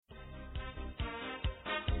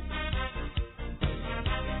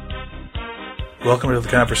Welcome to the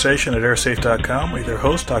conversation at airsafe.com with your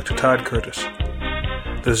host, Dr. Todd Curtis.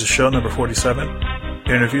 This is show number 47,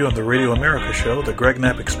 interview on the Radio America show, The Gregg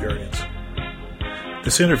Knapp Experience.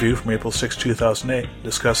 This interview from April 6, 2008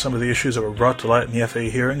 discussed some of the issues that were brought to light in the FAA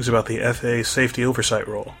hearings about the FAA safety oversight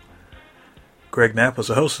role. Gregg Knapp was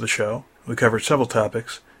the host of the show. We covered several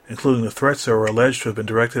topics, including the threats that were alleged to have been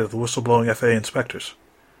directed at the whistleblowing FAA inspectors.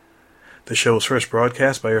 The show was first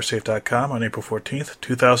broadcast by airsafe.com on April 14,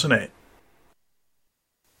 2008.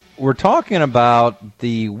 We're talking about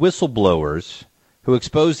the whistleblowers who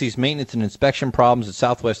exposed these maintenance and inspection problems at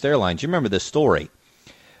Southwest Airlines. You remember this story,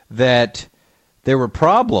 that there were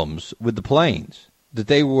problems with the planes, that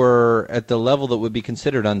they were at the level that would be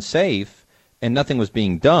considered unsafe, and nothing was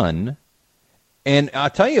being done. And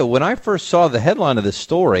I'll tell you, when I first saw the headline of this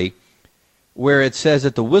story, where it says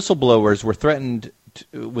that the whistleblowers were threatened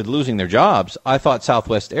with losing their jobs, I thought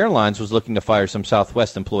Southwest Airlines was looking to fire some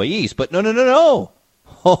Southwest employees. But no.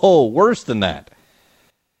 Oh, worse than that.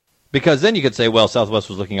 Because then you could say, well, Southwest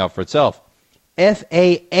was looking out for itself.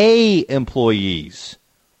 FAA employees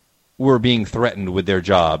were being threatened with their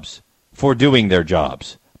jobs for doing their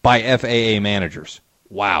jobs by FAA managers.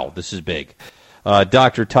 Wow, this is big.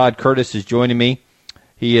 Dr. Todd Curtis is joining me.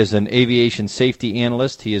 He is an aviation safety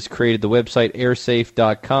analyst. He has created the website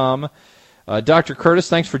airsafe.com. Dr. Curtis,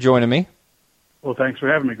 thanks for joining me. Well, thanks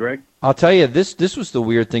for having me, Greg. I'll tell you, this was the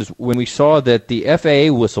weird thing. When we saw that the FAA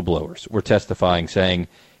whistleblowers were testifying, saying,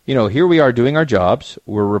 you know, here we are doing our jobs.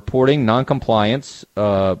 We're reporting noncompliance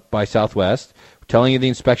by Southwest, telling you the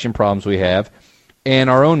inspection problems we have, and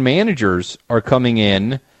our own managers are coming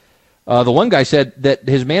in. The one guy said that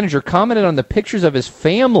his manager commented on the pictures of his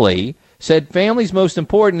family, said family's most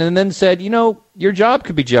important, and then said, you know, your job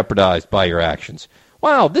could be jeopardized by your actions.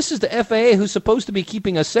 Wow, this is the FAA who's supposed to be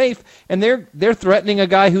keeping us safe, and they're threatening a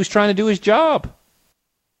guy who's trying to do his job.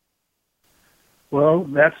 Well,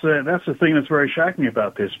 that's the thing that's very shocking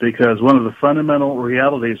about this, because one of the fundamental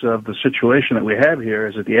realities of the situation that we have here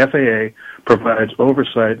is that the FAA provides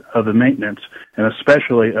oversight of the maintenance and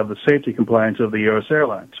especially of the safety compliance of the U.S.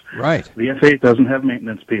 airlines. Right. The FAA doesn't have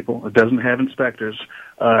maintenance people. It doesn't have inspectors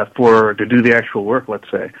to do the actual work, let's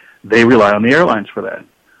say. They rely on the airlines for that.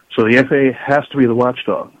 So the FAA has to be the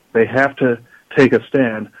watchdog. They have to take a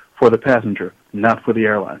stand for the passenger, not for the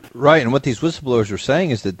airline. Right, and what these whistleblowers are saying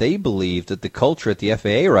is that they believe that the culture at the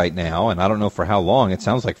FAA right now, and I don't know for how long, it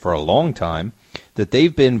sounds like for a long time, that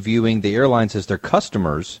they've been viewing the airlines as their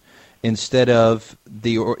customers instead of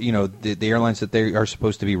the airlines that they are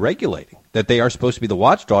supposed to be regulating, that they are supposed to be the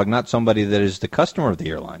watchdog, not somebody that is the customer of the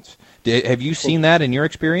airlines. Have you seen that in your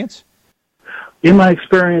experience? In my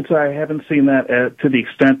experience, I haven't seen that to the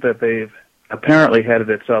extent that they've apparently had it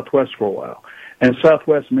at Southwest for a while. And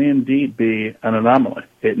Southwest may indeed be an anomaly.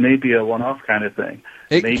 It may be a one-off kind of thing.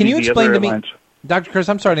 Can you explain to me, Dr. Chris,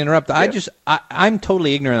 I'm sorry to interrupt. Yeah. I'm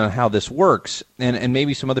totally ignorant on how this works, and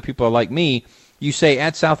maybe some other people are like me. You say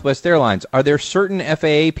at Southwest Airlines, are there certain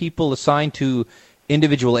FAA people assigned to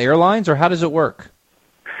individual airlines, or how does it work?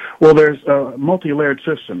 Well, there's a multi-layered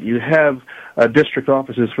system. You have district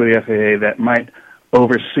offices for the FAA that might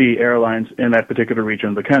oversee airlines in that particular region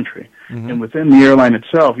of the country. Mm-hmm. And within the airline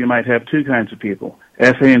itself, you might have two kinds of people: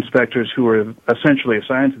 FAA inspectors who are essentially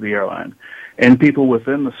assigned to the airline, and people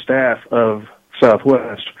within the staff of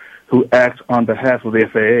Southwest who act on behalf of the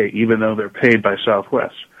FAA, even though they're paid by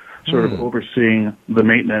Southwest, sort of overseeing the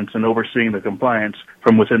maintenance and overseeing the compliance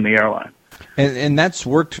from within the airline. And that's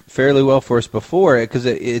worked fairly well for us before, because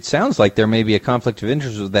it sounds like there may be a conflict of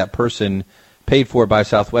interest with that person paid for by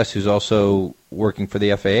Southwest who's also working for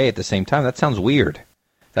the FAA at the same time. That sounds weird.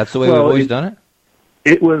 That's the way we've always done it?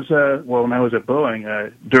 It was, when I was at Boeing,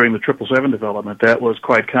 during the 777 development, that was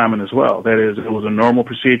quite common as well. That is, it was a normal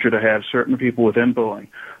procedure to have certain people within Boeing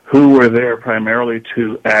who were there primarily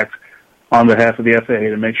to act on behalf of the FAA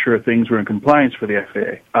to make sure things were in compliance for the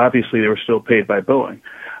FAA. Obviously, they were still paid by Boeing,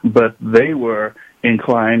 but they were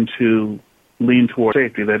inclined to lean toward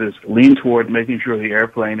safety. That is, lean toward making sure the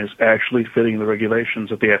airplane is actually fitting the regulations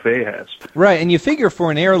that the FAA has. Right, and you figure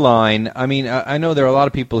for an airline, I mean, I know there are a lot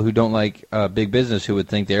of people who don't like big business who would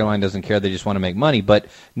think the airline doesn't care, they just want to make money, but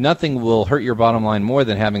nothing will hurt your bottom line more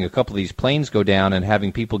than having a couple of these planes go down and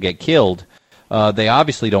having people get killed. They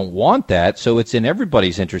obviously don't want that, so it's in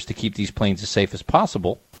everybody's interest to keep these planes as safe as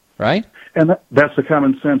possible, right? And that's the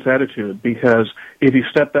common sense attitude, because if you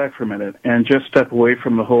step back for a minute and just step away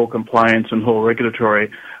from the whole compliance and whole regulatory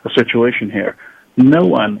situation here, no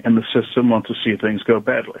one in the system wants to see things go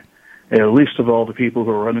badly, least of all the people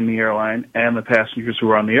who are running the airline and the passengers who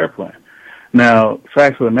are on the airplane. Now,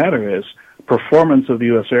 fact of the matter is, performance of the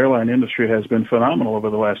U.S. airline industry has been phenomenal over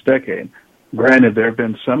the last decade. Granted, there have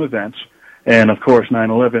been some events And, of course,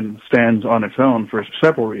 9/11 stands on its own for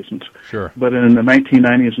several reasons. Sure. But in the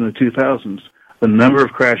 1990s and the 2000s, the number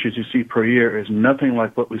of crashes you see per year is nothing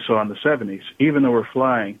like what we saw in the 70s, even though we're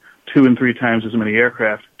flying 2 and 3 times as many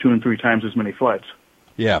aircraft, 2 and 3 times as many flights.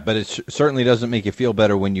 Yeah, but it certainly doesn't make you feel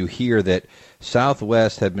better when you hear that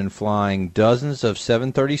Southwest had been flying dozens of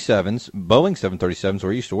 737s, Boeing 737s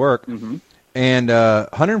where I used to work, and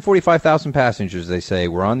 145,000 passengers, they say,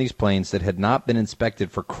 were on these planes that had not been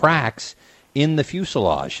inspected for cracks in the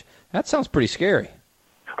fuselage. That sounds pretty scary.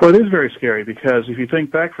 Well, it is very scary because if you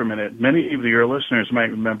think back for a minute, many of your listeners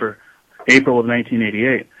might remember April of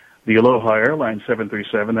 1988, the Aloha Airlines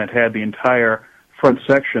 737 that had the entire front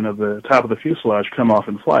section of the top of the fuselage come off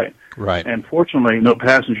in flight. Right. And fortunately, no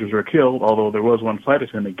passengers were killed, although there was one flight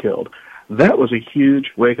attendant killed. That was a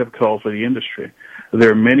huge wake-up call for the industry.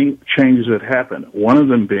 There are many changes that happened, one of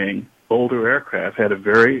them being older aircraft had a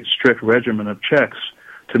very strict regimen of checks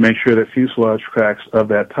to make sure that fuselage cracks of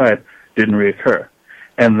that type didn't reoccur.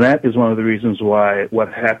 And that is one of the reasons why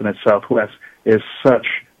what happened at Southwest is such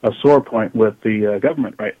a sore point with the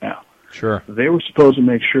government right now. Sure. They were supposed to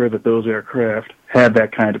make sure that those aircraft had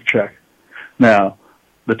that kind of check. Now,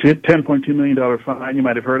 the $10.2 million fine you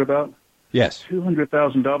might have heard about? Yes.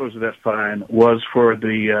 $200,000 of that fine was for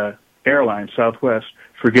the airline, Southwest,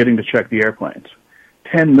 forgetting to check the airplanes.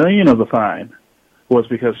 $10 million of the fine was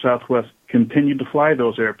because Southwest continued to fly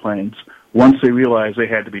those airplanes once they realized they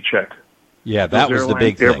had to be checked. Yeah, that was the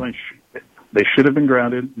big thing. They should have been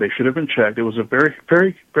grounded. They should have been checked. It was a very,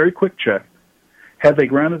 very, very quick check. Had they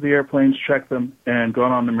grounded the airplanes, checked them, and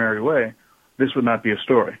gone on their merry way, this would not be a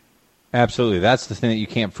story. Absolutely. That's the thing that you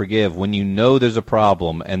can't forgive. When you know there's a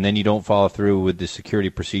problem and then you don't follow through with the security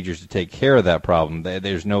procedures to take care of that problem,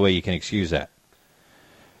 there's no way you can excuse that.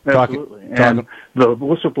 Absolutely. And the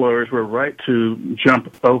whistleblowers were right to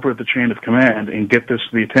jump over the chain of command and get this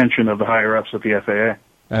to the attention of the higher-ups at the FAA.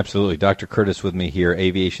 Absolutely. Dr. Curtis with me here,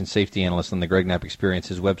 aviation safety analyst on the Gregg Knapp Experience.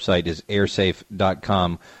 His website is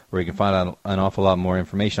airsafe.com, where you can find out an awful lot more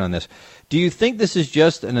information on this. Do you think this is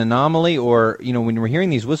just an anomaly, or, you know, when we're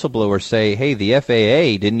hearing these whistleblowers say, hey, the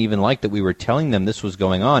FAA didn't even like that we were telling them this was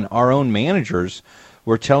going on, our own managers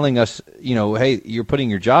were telling us, you know, hey, you're putting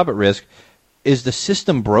your job at risk. Is the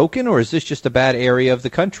system broken, or is this just a bad area of the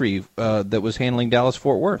country that was handling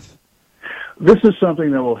Dallas-Fort Worth? This is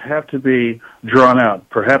something that will have to be drawn out,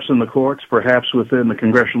 perhaps in the courts, perhaps within the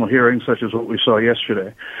congressional hearings, such as what we saw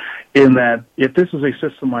yesterday, in that if this is a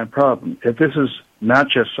system-wide problem, if this is not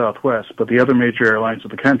just Southwest, but the other major airlines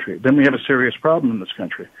of the country, then we have a serious problem in this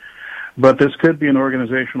country. But this could be an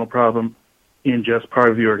organizational problem in just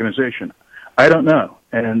part of the organization. I don't know,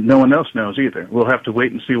 and no one else knows either. We'll have to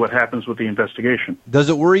wait and see what happens with the investigation. Does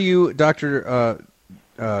it worry you, Dr.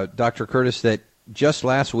 Curtis, that just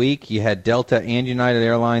last week you had Delta and United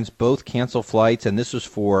Airlines both cancel flights, and this was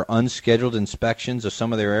for unscheduled inspections of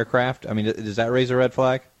some of their aircraft? I mean, does that raise a red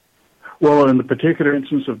flag? Well, in the particular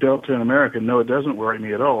instance of Delta and American, no, it doesn't worry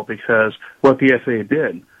me at all, because what the FAA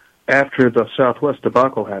did after the Southwest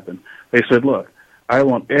debacle happened, they said, look, I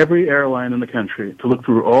want every airline in the country to look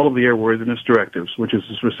through all of the airworthiness directives, which is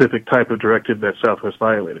a specific type of directive that Southwest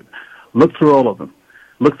violated. Look through all of them.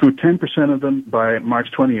 Look through 10% of them by March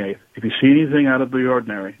 28th. If you see anything out of the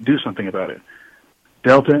ordinary, do something about it.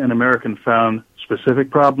 Delta and American found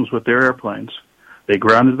specific problems with their airplanes. They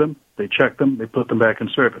grounded them, they checked them, they put them back in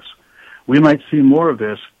service. We might see more of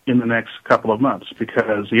this in the next couple of months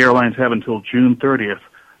because the airlines have until June 30th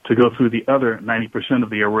to go through the other 90% of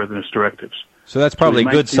the airworthiness directives. So that's probably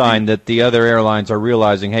a good sign that the other airlines are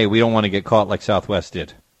realizing, hey, we don't want to get caught like Southwest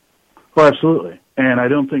did. Well, absolutely. And I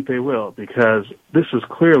don't think they will, because this is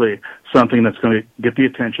clearly something that's going to get the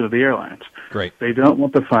attention of the airlines. Great. They don't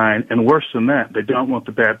want the fine, and worse than that, they don't want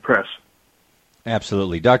the bad press.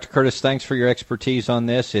 Absolutely. Dr. Curtis, thanks for your expertise on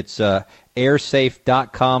this. It's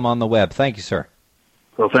airsafe.com on the web. Thank you, sir.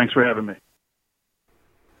 Well, thanks for having me.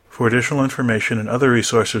 For additional information and other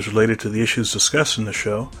resources related to the issues discussed in the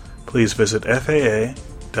show, please visit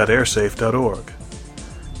faa.airsafe.org.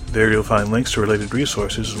 There you'll find links to related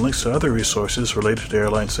resources and links to other resources related to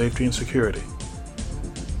airline safety and security.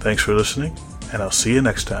 Thanks for listening, and I'll see you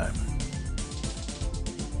next time.